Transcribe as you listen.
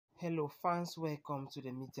Hello fans, welcome to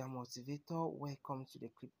the Media Motivator, welcome to the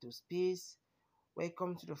crypto space,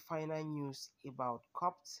 welcome to the final news about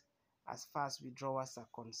COTP. As far as withdrawals are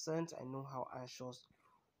concerned, I know how anxious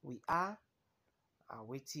we are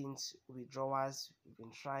waiting withdrawals. We've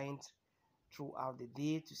been trying throughout the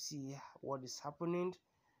day to see what is happening,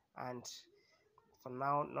 and for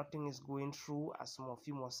now nothing is going through, as some of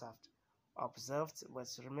you must have observed. But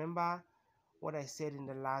remember what I said in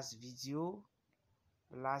the last video.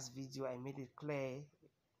 I made it clear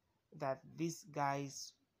that these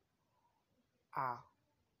guys are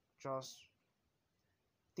just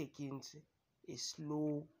taking a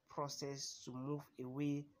slow process to move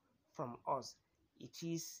away from us. It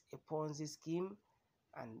is a Ponzi scheme,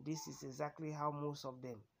 and this is exactly how most of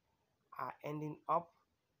them are ending up.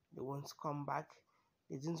 They won't come back.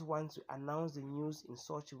 They didn't want to announce the news in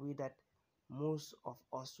such a way that most of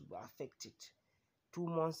us will be affected. 2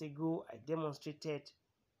 months ago, I demonstrated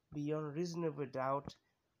beyond reasonable doubt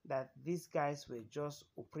that these guys were just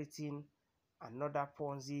operating another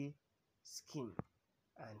Ponzi scheme,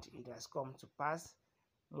 and it has come to pass.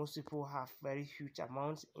 Most people have very huge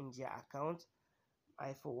amounts in their account.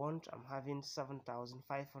 I, for one, am having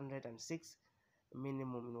 7,506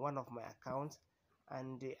 minimum in one of my accounts,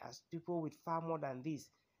 and there are people with far more than this.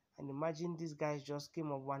 And imagine these guys just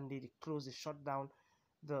came up one day, they closed, they shut down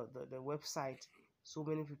the website. So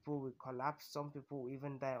many people will collapse, some people will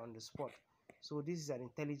even die on the spot. So this is an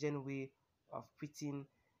intelligent way of quitting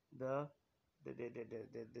the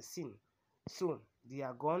scene. So they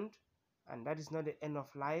are gone, and that is not the end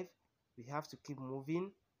of life. We have to keep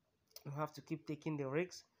moving. We have to keep taking the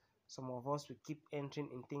risks. Some of us will keep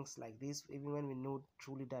entering in things like this, even when we know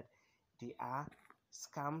truly that they are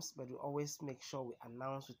scams, but we always make sure we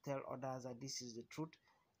announce, we tell others that this is the truth.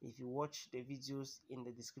 If you watch the videos in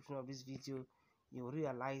the description of this video, you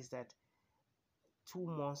realize that 2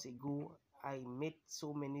 months ago I made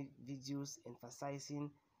so many videos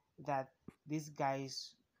emphasizing that these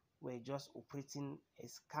guys were just operating a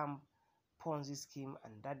scam Ponzi scheme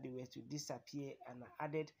and that they were to disappear, and I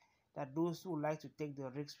added that those who like to take the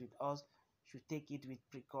risks with us should take it with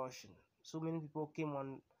precaution. So many people came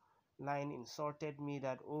online, insulted me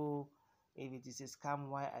that, oh, if it is a scam,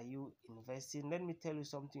 why are you investing? Let me tell you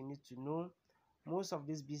something you need to know. Most of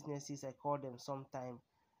these businesses, I call them sometimes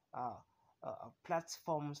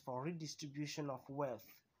platforms for redistribution of wealth.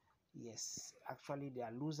 Yes, actually they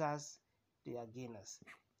are losers, they are gainers.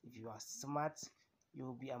 If you are smart, you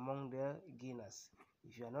will be among the gainers.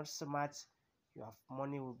 If you are not smart, your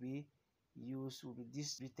money will be used, will be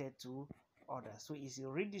distributed to others. So it's a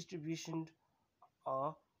redistribution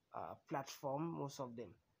or platform, most of them.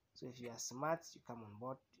 So if you are smart, you come on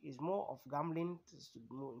board. It's more of gambling.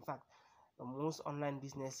 In fact, most online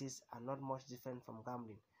businesses are not much different from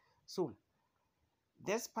gambling. So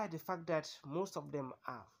despite the fact that most of them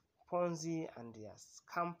are Ponzi and they are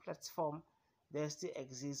scam platform, there still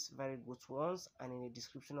exists very good ones, and in the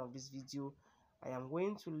description of this video I am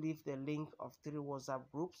going to leave the link of 3 WhatsApp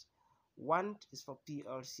groups. One is for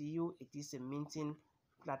PLCU. It is a minting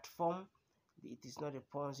platform. It is not a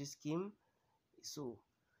Ponzi scheme, so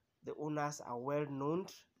the owners are well known.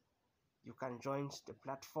 You can join the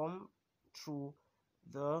platform through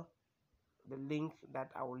the link that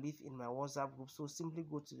I will leave in my WhatsApp group. So simply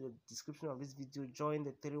go to the description of this video, join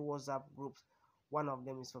the 3 WhatsApp groups. One of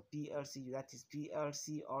them is for PLC, that is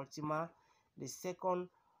PLC ULTIMA. The second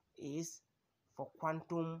is for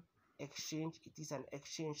Quantum Exchange. It is an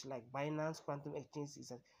exchange like Binance. Quantum Exchange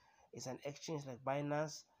is an exchange like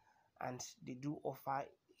Binance, and they do offer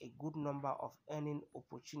a good number of earning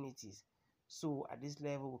opportunities. So at this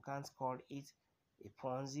level, we can't call it a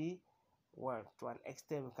Ponzi. Well, to an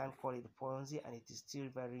extent we can't call it Ponzi, and it is still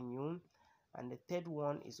very new. And the third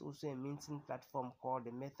one is also a minting platform called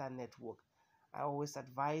the METHER network. I always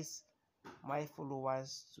advise my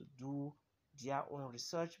followers to do their own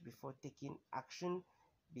research before taking action,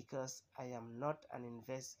 because I am not an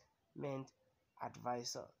investment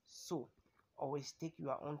advisor. So always take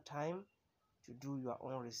your own time to do your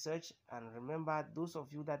own research. And remember, those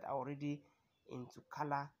of you that are already into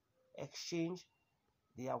color exchange,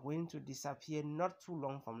 they are going to disappear not too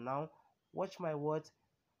long from now. Watch my words,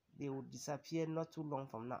 they will disappear not too long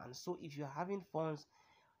from now. And so if you're having funds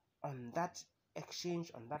on that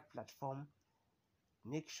exchange, on that platform,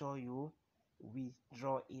 make sure you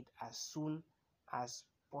withdraw it as soon as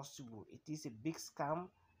possible. It is a big scam,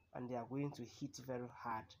 and they are going to hit very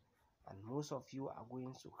hard, and most of you are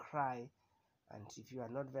going to cry. And if you are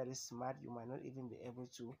not very smart, you might not even be able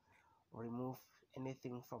to remove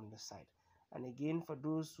anything from the site. And again, for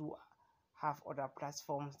those who have other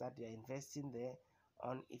platforms that they are investing there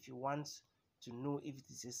on, if you want to know if it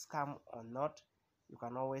is a scam or not, you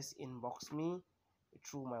can always inbox me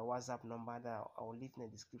through my WhatsApp number that I will leave in the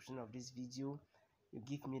description of this video. You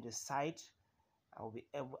give me the site, I will be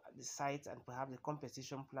able the site and perhaps the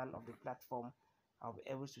compensation plan of the platform. I'll be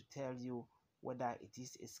able to tell you whether it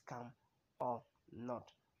is a scam or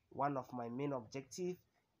not. One of my main objectives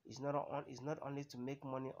is not only to make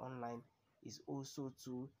money online, is also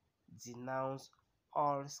to denounce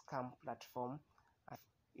all scam platform. I've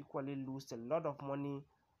equally lost a lot of money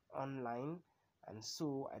online, and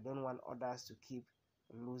so I don't want others to keep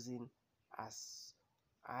losing as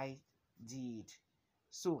I did.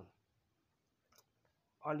 So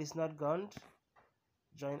all is not gone.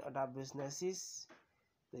 Join other businesses.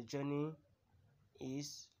 The journey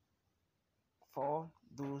is for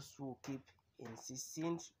those who keep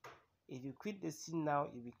insisting. If you quit the scene now,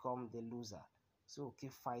 you become the loser. So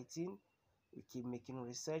keep fighting, we keep making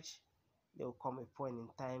research. There will come a point in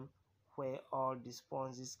time where all these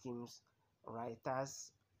Ponzi schemes,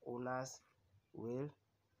 writers, owners will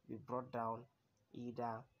be brought down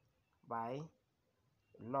either by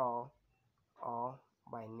law or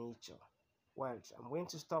by nature. Well, I'm going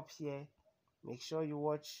to stop here. Make sure you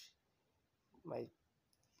watch my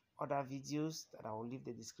other videos that I will leave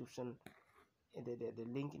the description, the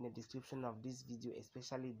link in the description of this video,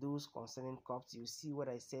 especially those concerning COTP. You see what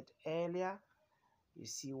I said earlier, you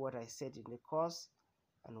see what I said in the course,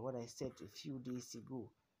 and what I said a few days ago.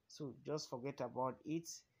 So just forget about it.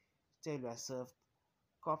 Tell yourself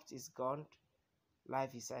COTP is gone,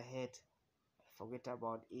 life is ahead. Forget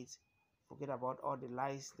about it. Forget about all the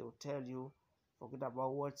lies they'll tell you. Forget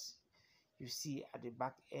about what you see at the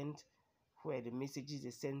back end, where the messages they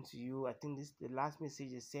send to you. I think this is the last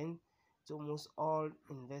message they sent to almost all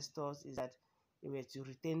investors, is that they were to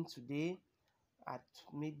return today at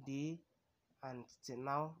midday, and till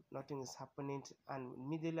now nothing is happening. And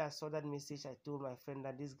immediately I saw that message, I told my friend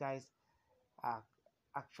that these guys are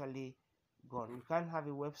actually gone. You can't have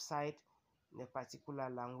a website in a particular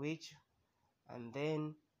language, and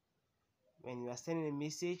then when you are sending a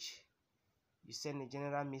message, you send a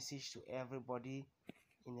general message to everybody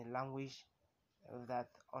in a language that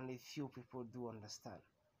only few people do understand.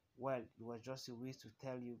 Well, it was just a way to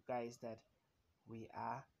tell you guys that we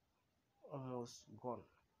are almost gone.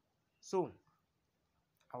 So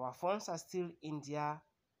our funds are still in their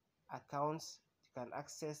accounts. You can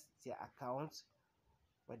access their accounts,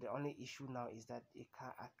 but the only issue now is that the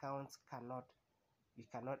accounts we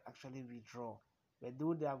cannot actually withdraw. But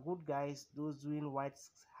though they are good guys, those doing white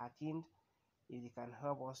hacking, if they can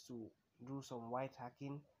help us to do some white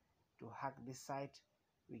hacking to hack this site,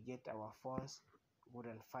 we get our funds good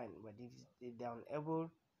and fine. But if they are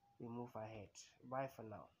unable, we move ahead. Bye for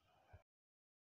now.